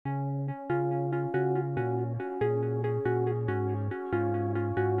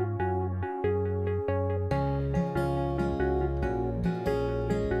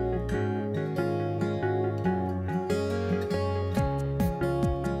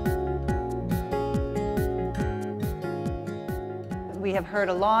we have heard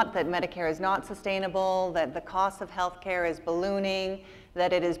a lot that Medicare is not sustainable, that the cost of healthcare is ballooning,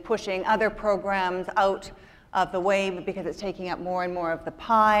 that it is pushing other programs out of the way because it's taking up more and more of the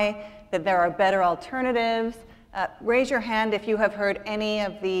pie, that there are better alternatives. Raise your hand if you have heard any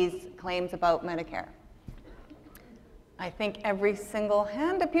of these claims about Medicare. I think every single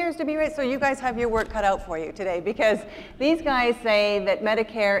hand appears to be raised, so you guys have your work cut out for you today, because these guys say that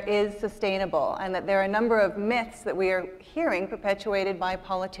Medicare is sustainable and that there are a number of myths that we are hearing perpetuated by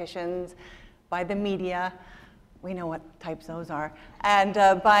politicians, by the media, we know what types those are, and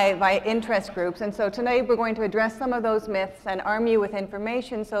by interest groups. And so today we're going to address some of those myths and arm you with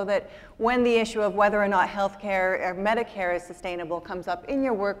information so that when the issue of whether or not healthcare or Medicare is sustainable comes up in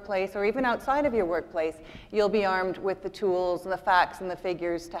your workplace or even outside of your workplace, you'll be armed with the tools and the facts and the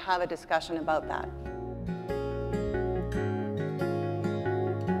figures to have a discussion about that.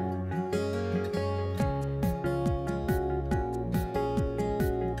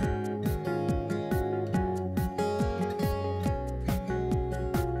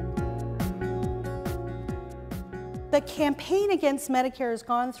 The campaign against Medicare has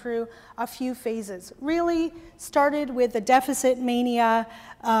gone through a few phases. Really started with the deficit mania,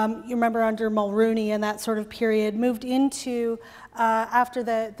 you remember under Mulrooney and that sort of period, moved into, after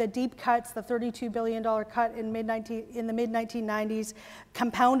the deep cuts, the $32 billion cut in the mid-1990s,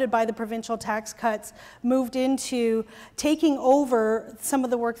 compounded by the provincial tax cuts, moved into taking over some of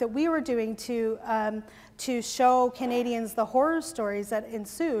the work that we were doing to show Canadians the horror stories that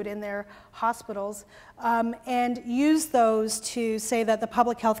ensued in their hospitals, and use those to say that the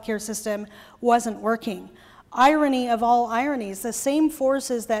public health care system wasn't working. Irony of all ironies, the same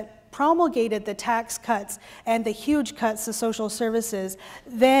forces that promulgated the tax cuts and the huge cuts to social services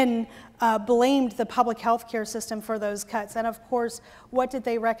then blamed the public health care system for those cuts. And of course, what did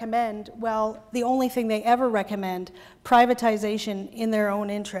they recommend? Well, the only thing they ever recommend, privatization in their own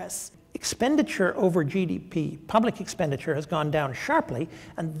interests. Expenditure over GDP, public expenditure, has gone down sharply,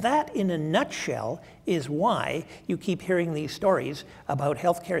 and that in a nutshell is why you keep hearing these stories about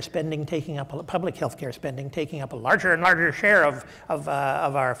healthcare spending taking up, public healthcare spending taking up a larger and larger share of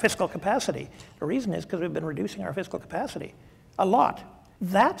our fiscal capacity. The reason is because we've been reducing our fiscal capacity a lot.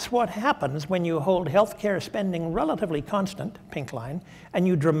 That's what happens when you hold healthcare spending relatively constant, pink line, and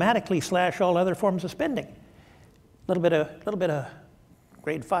you dramatically slash all other forms of spending. A little bit of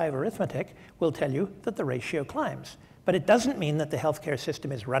grade 5 arithmetic will tell you that the ratio climbs. But it doesn't mean that the healthcare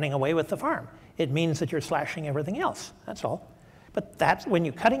system is running away with the farm. It means that you're slashing everything else, that's all. But that's when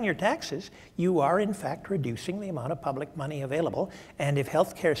you're cutting your taxes, you are in fact reducing the amount of public money available. And if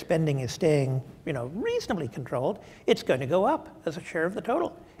healthcare spending is staying, reasonably controlled, it's going to go up as a share of the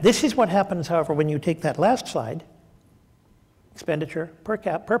total. This is what happens, however, when you take that last slide, expenditure per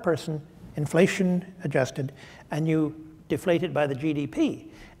person, inflation adjusted, and you deflated by the GDP.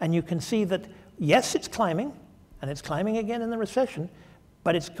 And you can see that, yes, it's climbing, and it's climbing again in the recession,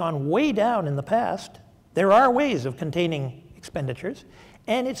 but it's gone way down in the past. There are ways of containing expenditures,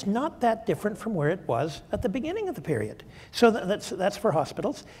 and it's not that different from where it was at the beginning of the period. So that's for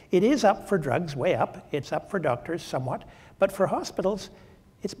hospitals. It is up for drugs, way up. It's up for doctors, somewhat. But for hospitals,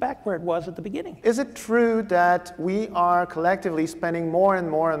 it's back where it was at the beginning. Is it true that we are collectively spending more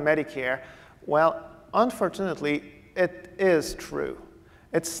and more on Medicare? Well, unfortunately, it is true.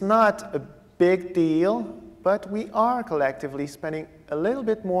 It's not a big deal, but we are collectively spending a little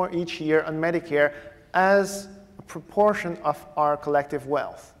bit more each year on Medicare as a proportion of our collective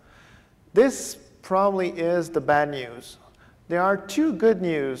wealth. This probably is the bad news. There are two good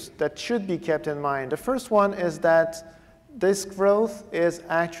news that should be kept in mind. The first one is that this growth is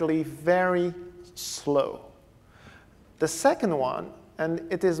actually very slow. The second one, and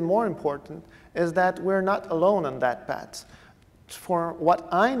it is more important, is that we're not alone on that path. For what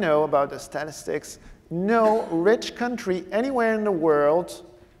I know about the statistics, no rich country anywhere in the world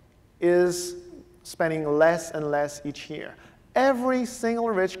is spending less and less each year. Every single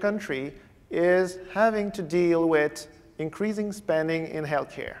rich country is having to deal with increasing spending in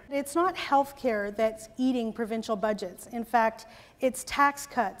healthcare. It's not healthcare that's eating provincial budgets. In fact, it's tax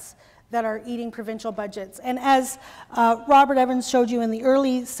cuts that are eating provincial budgets. And as Robert Evans showed you in the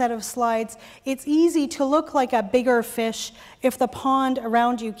early set of slides, it's easy to look like a bigger fish if the pond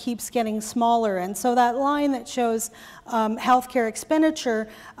around you keeps getting smaller. And so that line that shows healthcare expenditure,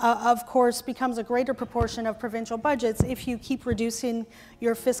 of course, becomes a greater proportion of provincial budgets if you keep reducing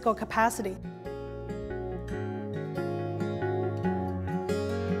your fiscal capacity.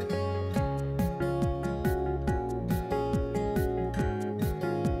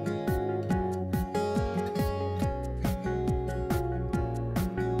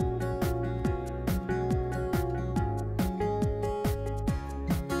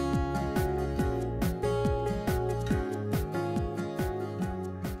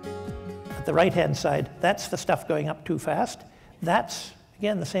 the right-hand side, that's the stuff going up too fast. That's,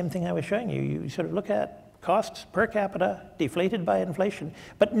 again, the same thing I was showing you. You sort of look at costs per capita, deflated by inflation.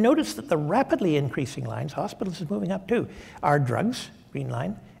 But notice that the rapidly increasing lines, hospitals is moving up too, are drugs, green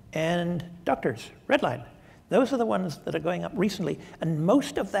line, and doctors, red line. Those are the ones that are going up recently, and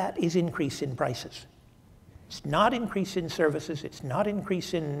most of that is increase in prices. It's not increase in services, it's not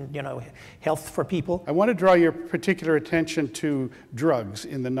increase in, you know, health for people. I want to draw your particular attention to drugs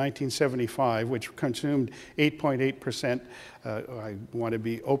in the 1975, which consumed 8.8%. I want to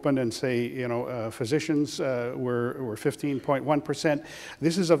be open and say, you know, physicians were 15.1%.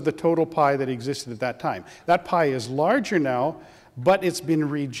 This is of the total pie that existed at that time. That pie is larger now, but it's been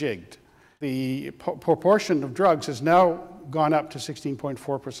rejigged. The proportion of drugs has now gone up to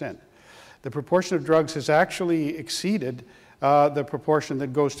 16.4%. The proportion of drugs has actually exceeded the proportion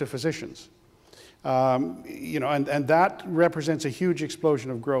that goes to physicians. You know, and that represents a huge explosion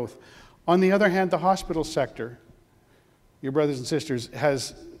of growth. On the other hand, the hospital sector, your brothers and sisters,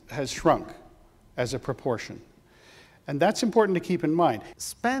 has shrunk as a proportion. And that's important to keep in mind.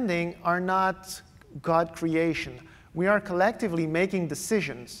 Spending are not God creation. We are collectively making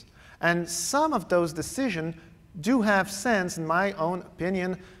decisions. And some of those decisions do have sense, in my own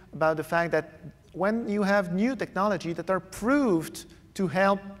opinion, about the fact that when you have new technology that are proved to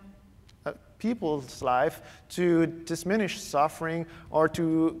help people's life, to diminish suffering, or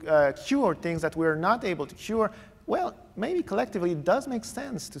to cure things that we're not able to cure, well, maybe collectively it does make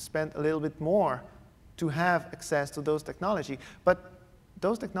sense to spend a little bit more to have access to those technology. But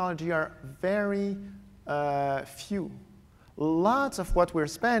those technology are very few. Lots of what we're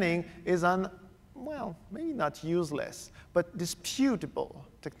spending is on, well, maybe not useless, but disputable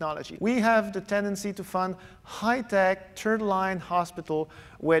technology. We have the tendency to fund high-tech, third-line hospital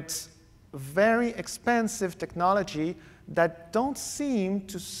with very expensive technology that don't seem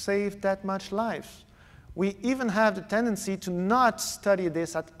to save that much lives. We even have the tendency to not study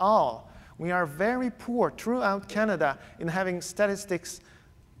this at all. We are very poor throughout Canada in having statistics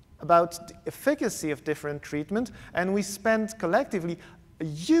about the efficacy of different treatment, and we spend collectively a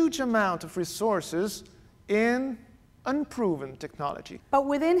huge amount of resources in unproven technology. But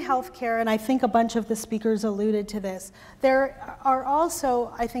within healthcare, and I think a bunch of the speakers alluded to this, there are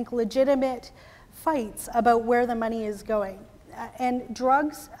also, I think, legitimate fights about where the money is going. And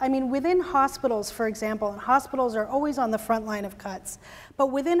drugs, I mean, within hospitals, for example, and hospitals are always on the front line of cuts, but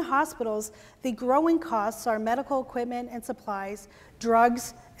within hospitals, the growing costs are medical equipment and supplies,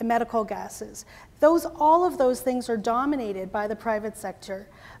 drugs, and medical gases. All of those things are dominated by the private sector.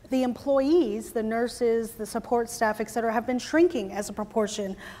 The employees, the nurses, the support staff, et cetera, have been shrinking as a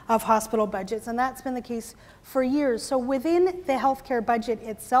proportion of hospital budgets, and that's been the case for years. So within the healthcare budget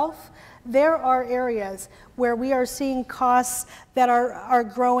itself, there are areas where we are seeing costs that are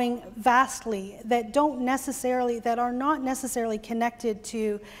growing vastly, that are not necessarily connected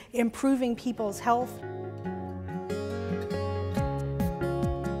to improving people's health.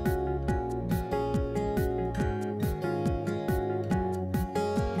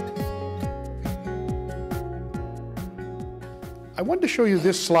 I wanted to show you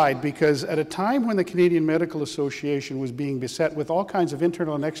this slide because at a time when the Canadian Medical Association was being beset with all kinds of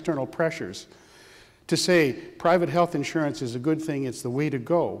internal and external pressures to say private health insurance is a good thing, it's the way to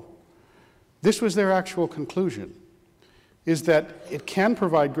go, this was their actual conclusion, is that it can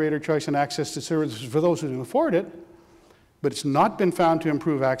provide greater choice and access to services for those who can afford it, but it's not been found to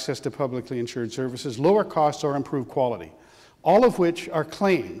improve access to publicly insured services, lower costs, or improve quality, all of which are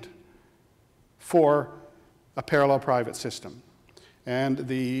claimed for a parallel private system. And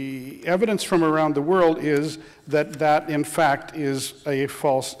the evidence from around the world is that that, in fact, is a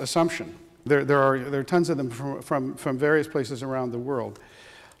false assumption. There are tons of them from various places around the world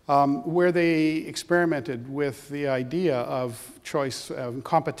where they experimented with the idea of choice,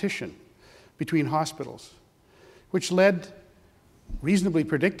 competition between hospitals, which led reasonably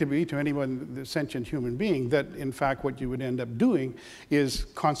predictably to anyone, the sentient human being, that in fact what you would end up doing is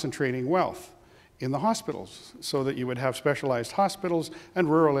concentrating wealth in the hospitals, so that you would have specialized hospitals and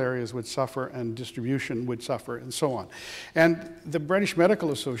rural areas would suffer and distribution would suffer and so on. And the British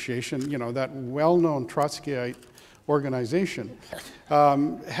Medical Association, you know, that well-known Trotskyite organization,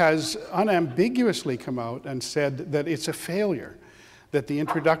 has unambiguously come out and said that it's a failure, that the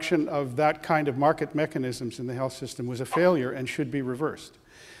introduction of that kind of market mechanisms in the health system was a failure and should be reversed,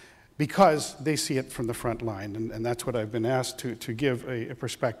 because they see it from the front line, and that's what I've been asked to give a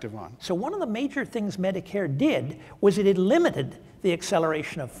perspective on. So one of the major things Medicare did was it limited the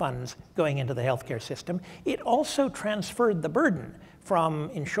acceleration of funds going into the healthcare system. It also transferred the burden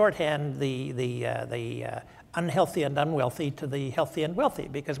from, in shorthand, the unhealthy and unwealthy to the healthy and wealthy,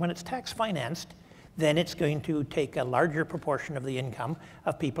 because when it's tax financed, then it's going to take a larger proportion of the income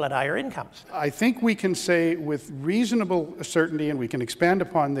of people at higher incomes. I think we can say with reasonable certainty, and we can expand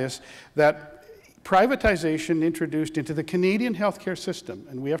upon this, that privatization introduced into the Canadian healthcare system,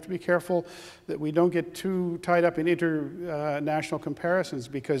 and we have to be careful that we don't get too tied up in international comparisons,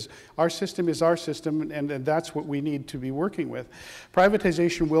 because our system is our system, and that's what we need to be working with.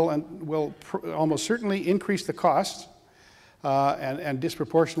 Privatization will almost certainly increase the costs and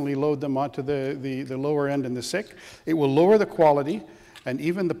disproportionately load them onto the lower end and the sick. It will lower the quality, and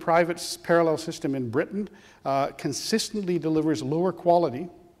even the private parallel system in Britain consistently delivers lower quality,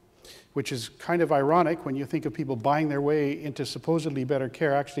 which is kind of ironic when you think of people buying their way into supposedly better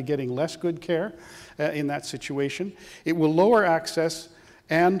care, actually getting less good care in that situation. It will lower access,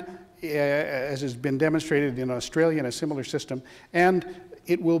 and as has been demonstrated in Australia in a similar system, and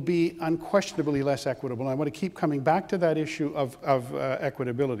it will be unquestionably less equitable. And I want to keep coming back to that issue of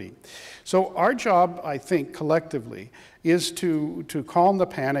equitability. So our job, I think, collectively, is to calm the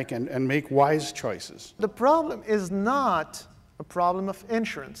panic and make wise choices. The problem is not a problem of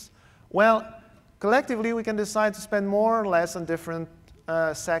insurance. Well, collectively, we can decide to spend more or less on different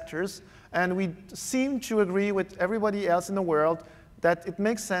sectors, and we seem to agree with everybody else in the world that it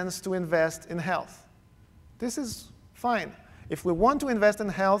makes sense to invest in health. This is fine. If we want to invest in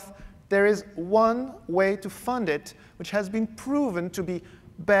health, there is one way to fund it, which has been proven to be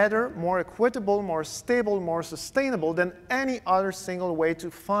better, more equitable, more stable, more sustainable than any other single way to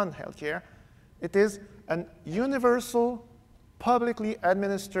fund healthcare. It is an universal, publicly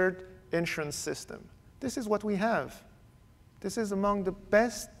administered insurance system. This is what we have. This is among the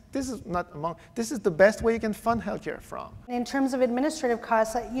best, this is the best way you can fund healthcare from. In terms of administrative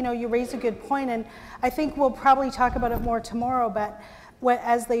costs, you raise a good point, and I think we'll probably talk about it more tomorrow, but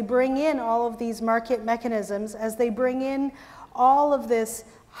as they bring in all of these market mechanisms, as they bring in all of this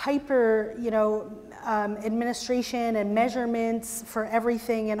hyper, administration and measurements for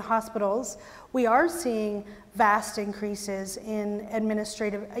everything in hospitals, we are seeing vast increases in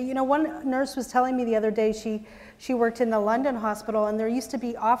administrative. One nurse was telling me the other day she worked in the London hospital, and there used to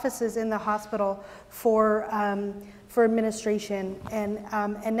be offices in the hospital for administration,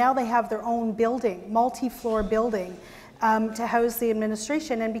 and now they have their own building, multi-floor building, to house the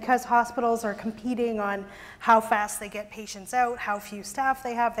administration. And because hospitals are competing on how fast they get patients out, how few staff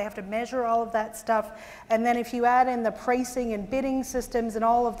they have to measure all of that stuff. And then if you add in the pricing and bidding systems and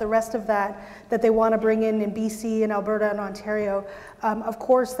all of the rest of that they want to bring in BC and Alberta and Ontario, of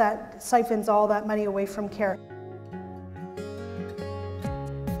course that siphons all that money away from care.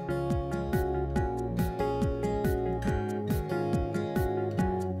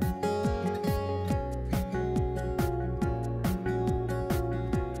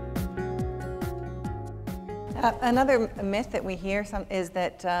 Another myth that we hear is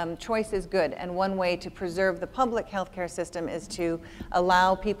that choice is good, and one way to preserve the public healthcare system is to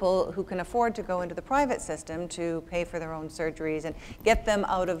allow people who can afford to go into the private system to pay for their own surgeries and get them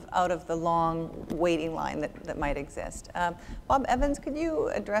out of the long waiting line that might exist. Bob Evans, could you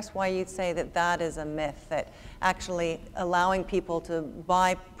address why you'd say that is a myth, that actually allowing people to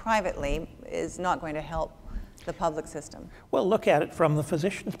buy privately is not going to help the public system? Well, look at it from the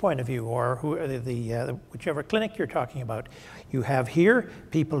physician's point of view, or whichever clinic you're talking about. You have here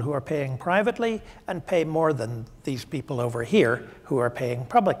people who are paying privately and pay more than these people over here who are paying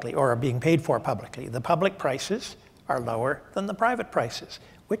publicly or are being paid for publicly. The public prices are lower than the private prices.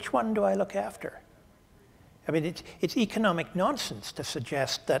 Which one do I look after? I mean, it's economic nonsense to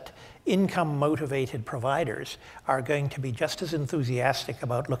suggest that income-motivated providers are going to be just as enthusiastic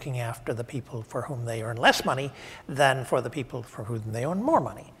about looking after the people for whom they earn less money than for the people for whom they earn more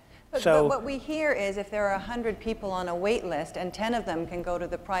money. But what we hear is if there are 100 people on a wait list and 10 of them can go to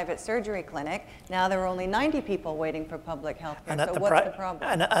the private surgery clinic, now there are only 90 people waiting for public health care. So what's the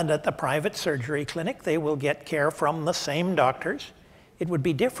problem? And at the private surgery clinic, they will get care from the same doctors. It would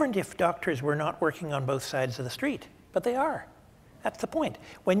be different if doctors were not working on both sides of the street, but they are. That's the point.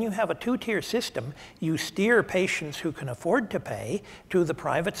 When you have a two-tier system, you steer patients who can afford to pay to the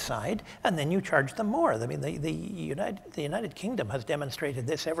private side, and then you charge them more. I mean, the United Kingdom has demonstrated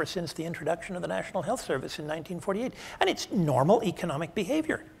this ever since the introduction of the National Health Service in 1948, and it's normal economic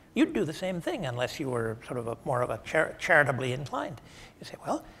behavior. You'd do the same thing unless you were sort of more of a charitably inclined. You say,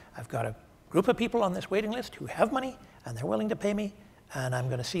 well, I've got a group of people on this waiting list who have money, and they're willing to pay me, and I'm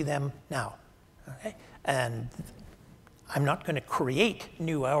going to see them now, okay? And I'm not going to create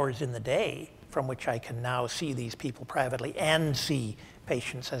new hours in the day from which I can now see these people privately and see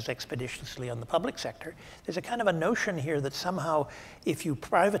patients as expeditiously on the public sector. There's a kind of a notion here that somehow if you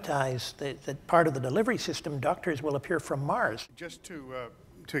privatize the part of the delivery system, doctors will appear from Mars. Just to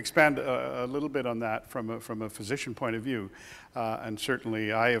expand a little bit on that from a physician point of view, and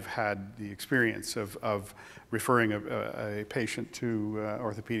certainly I have had the experience of referring a patient to an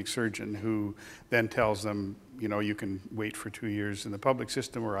orthopedic surgeon who then tells them, you know, you can wait for 2 years in the public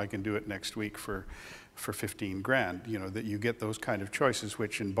system, or I can do it next week for 15 grand. You know, that you get those kind of choices,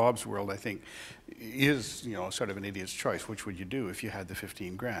 which in Bob's world I think is, you know, sort of an idiot's choice. Which would you do if you had the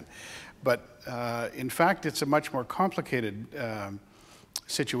 15 grand? But in fact, it's a much more complicated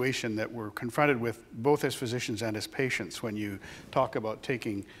situation that we're confronted with both as physicians and as patients when you talk about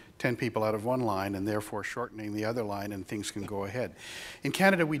taking 10 people out of one line and therefore shortening the other line and things can go ahead. In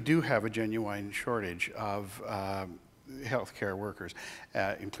Canada, we do have a genuine shortage of healthcare workers,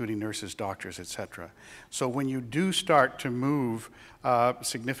 including nurses, doctors, etc. So when you do start to move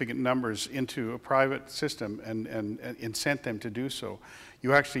significant numbers into a private system and incent them to do so,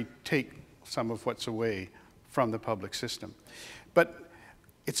 you actually take some of what's away from the public system. But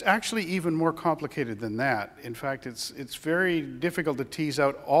it's actually even more complicated than that. In fact, it's very difficult to tease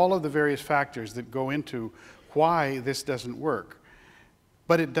out all of the various factors that go into why this doesn't work.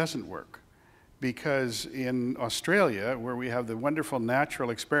 But it doesn't work. Because in Australia, where we have the wonderful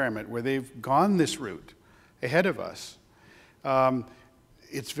natural experiment where they've gone this route ahead of us,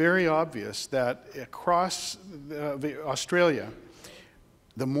 it's very obvious that across Australia,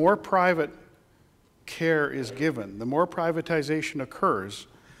 the more private care is given, the more privatization occurs,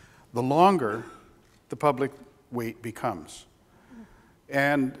 the longer the public wait becomes.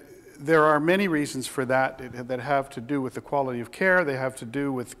 And there are many reasons for that that have to do with the quality of care. They have to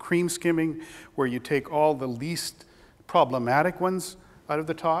do with cream skimming, where you take all the least problematic ones out of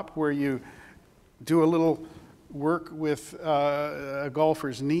the top, where you do a little work with a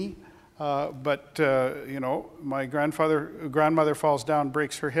golfer's knee. You know, my grandmother falls down,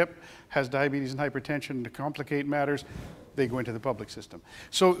 breaks her hip, has diabetes and hypertension. To complicate matters, they go into the public system.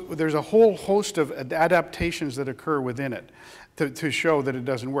 So there's a whole host of adaptations that occur within it to show that it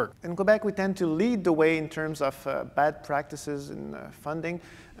doesn't work. In Quebec, we tend to lead the way in terms of bad practices in funding,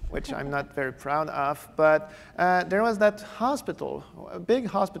 which I'm not very proud of. But there was that hospital, a big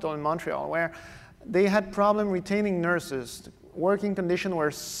hospital in Montreal, where they had problem retaining nurses. Working conditions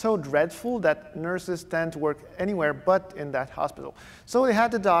were so dreadful that nurses tend to work anywhere but in that hospital. So they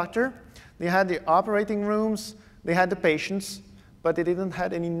had the doctor, they had the operating rooms, they had the patients, but they didn't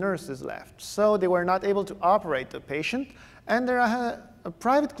have any nurses left. So they were not able to operate the patient. And there a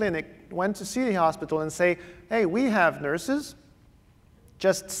private clinic went to see the hospital and say, hey, we have nurses.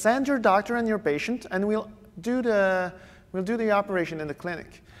 Just send your doctor and your patient, and we'll do the operation in the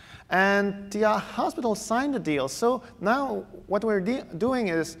clinic. And the hospital signed the deal. So now what we're doing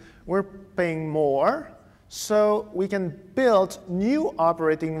is we're paying more so we can build new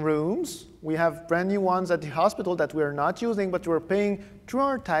operating rooms. We have brand new ones at the hospital that we're not using, but we're paying through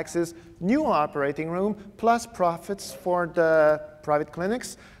our taxes new operating room plus profits for the private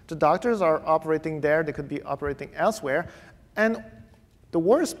clinics. The doctors are operating there. They could be operating elsewhere. And the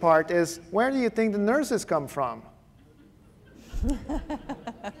worst part is, where do you think the nurses come from?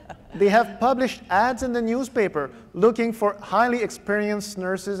 They have published ads in the newspaper looking for highly experienced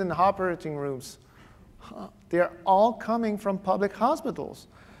nurses in the operating rooms. They're all coming from public hospitals.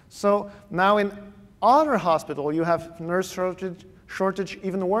 So now in other hospitals, you have nurse shortage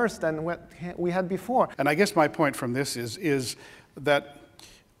even worse than what we had before. And I guess my point from this is that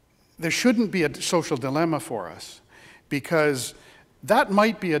there shouldn't be a social dilemma for us, because that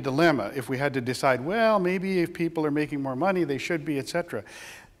might be a dilemma if we had to decide, well, maybe if people are making more money, they should be, etc.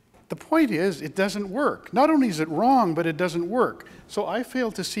 The point is, it doesn't work. Not only is it wrong, but it doesn't work. So I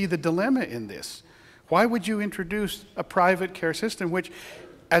fail to see the dilemma in this. Why would you introduce a private care system which,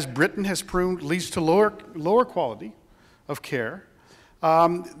 as Britain has proved, leads to lower quality of care,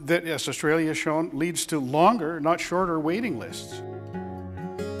 that, as Australia has shown, leads to longer, not shorter, waiting lists?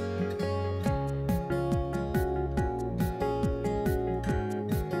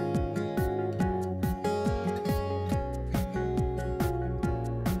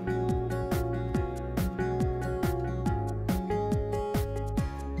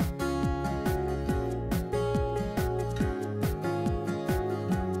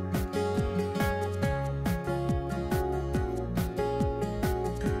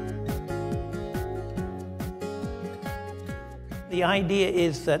 The idea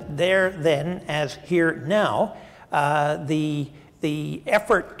is that there then, as here now, the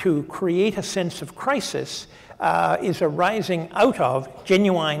effort to create a sense of crisis is arising out of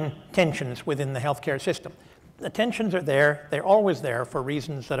genuine tensions within the healthcare system. The tensions are there. They're always there for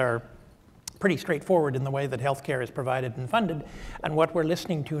reasons that are pretty straightforward in the way that healthcare is provided and funded. And what we're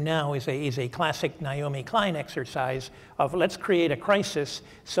listening to now is a classic Naomi Klein exercise of let's create a crisis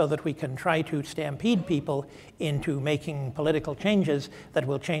so that we can try to stampede people into making political changes that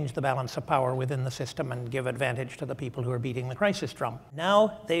will change the balance of power within the system and give advantage to the people who are beating the crisis drum.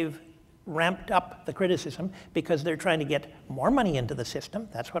 Now they've ramped up the criticism because they're trying to get more money into the system.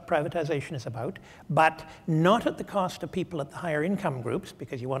 That's what privatization is about, but not at the cost of people at the higher income groups,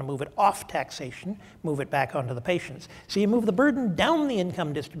 because you want to move it off taxation, move it back onto the patients. So you move the burden down the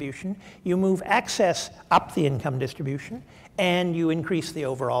income distribution, you move access up the income distribution, and you increase the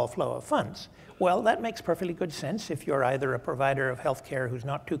overall flow of funds. Well, that makes perfectly good sense if you're either a provider of healthcare who's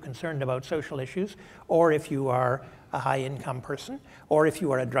not too concerned about social issues, or if you are a high-income person, or if you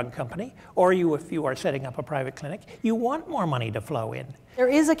are a drug company, or if you are setting up a private clinic. You want more money to flow in. There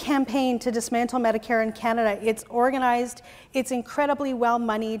is a campaign to dismantle Medicare in Canada. It's organized, it's incredibly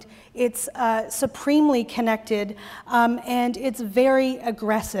well-moneyed, it's supremely connected, and it's very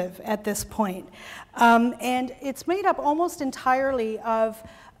aggressive at this point. And it's made up almost entirely of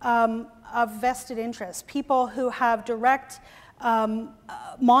vested interests, people who have direct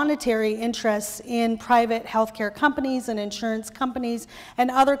monetary interests in private healthcare companies and insurance companies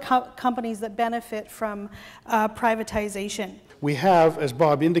and other companies that benefit from privatization. We have, as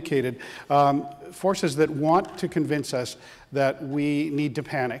Bob indicated, forces that want to convince us that we need to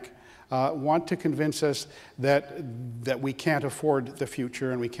panic, want to convince us that we can't afford the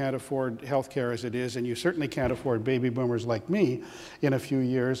future and we can't afford healthcare as it is, and you certainly can't afford baby boomers like me in a few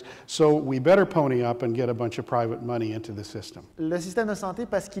years, so we better pony up and get a bunch of private money into the system. Le système de santé,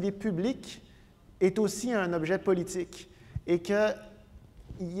 parce qu'il est public, est aussi un objet politique, et que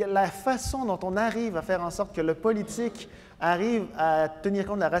la façon dont on arrive à faire en sorte que le politique arrive à tenir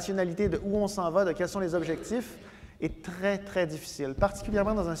compte de la rationalité de où on s'en va, de quels sont les objectifs, est très, très difficile,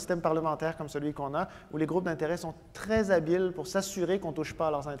 particulièrement dans un système parlementaire comme celui qu'on a, où les groupes d'intérêt sont très habiles pour s'assurer qu'on ne touche pas à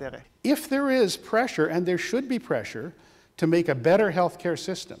leurs intérêts. If there is pressure, and there should be pressure, to make a better healthcare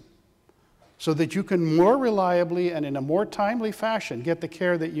system so that you can more reliably and in a more timely fashion get the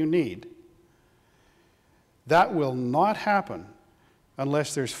care that you need, that will not happen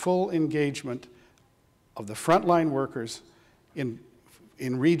unless there's full engagement of the frontline workers in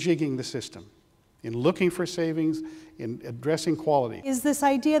rejigging the system, in looking for savings, in addressing quality. Is this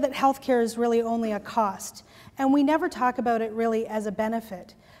idea that healthcare is really only a cost, and we never talk about it really as a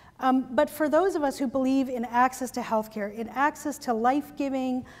benefit. But for those of us who believe in access to healthcare, in access to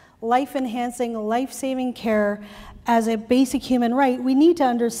life-giving, life-enhancing, life-saving care as a basic human right, we need to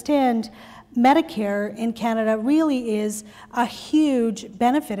understand Medicare in Canada really is a huge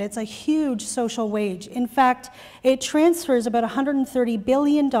benefit. It's a huge social wage. In fact, it transfers about $130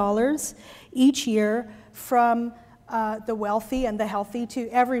 billion each year from the wealthy and the healthy to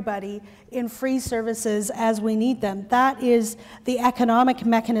everybody in free services as we need them. That is the economic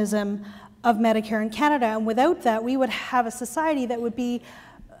mechanism of Medicare in Canada, and without that, we would have a society that would be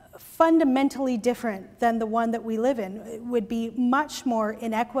fundamentally different than the one that we live in. It would be much more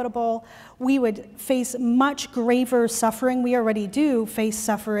inequitable. We would face much graver suffering. We already do face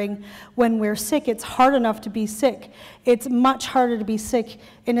suffering when we're sick. It's hard enough to be sick. It's much harder to be sick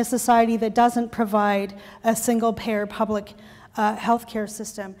in a society that doesn't provide a single-payer public healthcare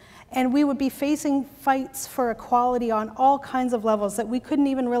system. And we would be facing fights for equality on all kinds of levels that we couldn't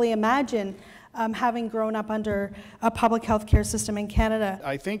even really imagine having grown up under a public healthcare system in Canada.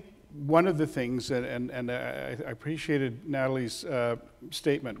 I think one of the things, and I appreciated Natalie's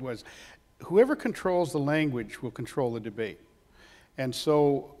statement, was whoever controls the language will control the debate. And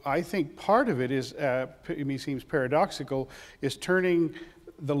so I think part of it is, it seems paradoxical, is turning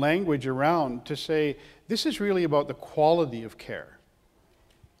the language around to say, this is really about the quality of care.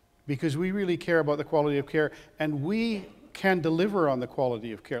 Because we really care about the quality of care, and we can deliver on the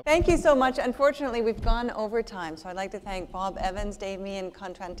quality of care. Thank you so much. Unfortunately, we've gone over time, so I'd like to thank Bob Evans, Damien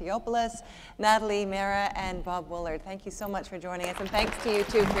Contandriopoulos, Natalie, Mehra, and Bob Woollard. Thank you so much for joining us, and thanks to you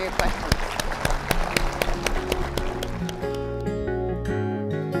too for your questions.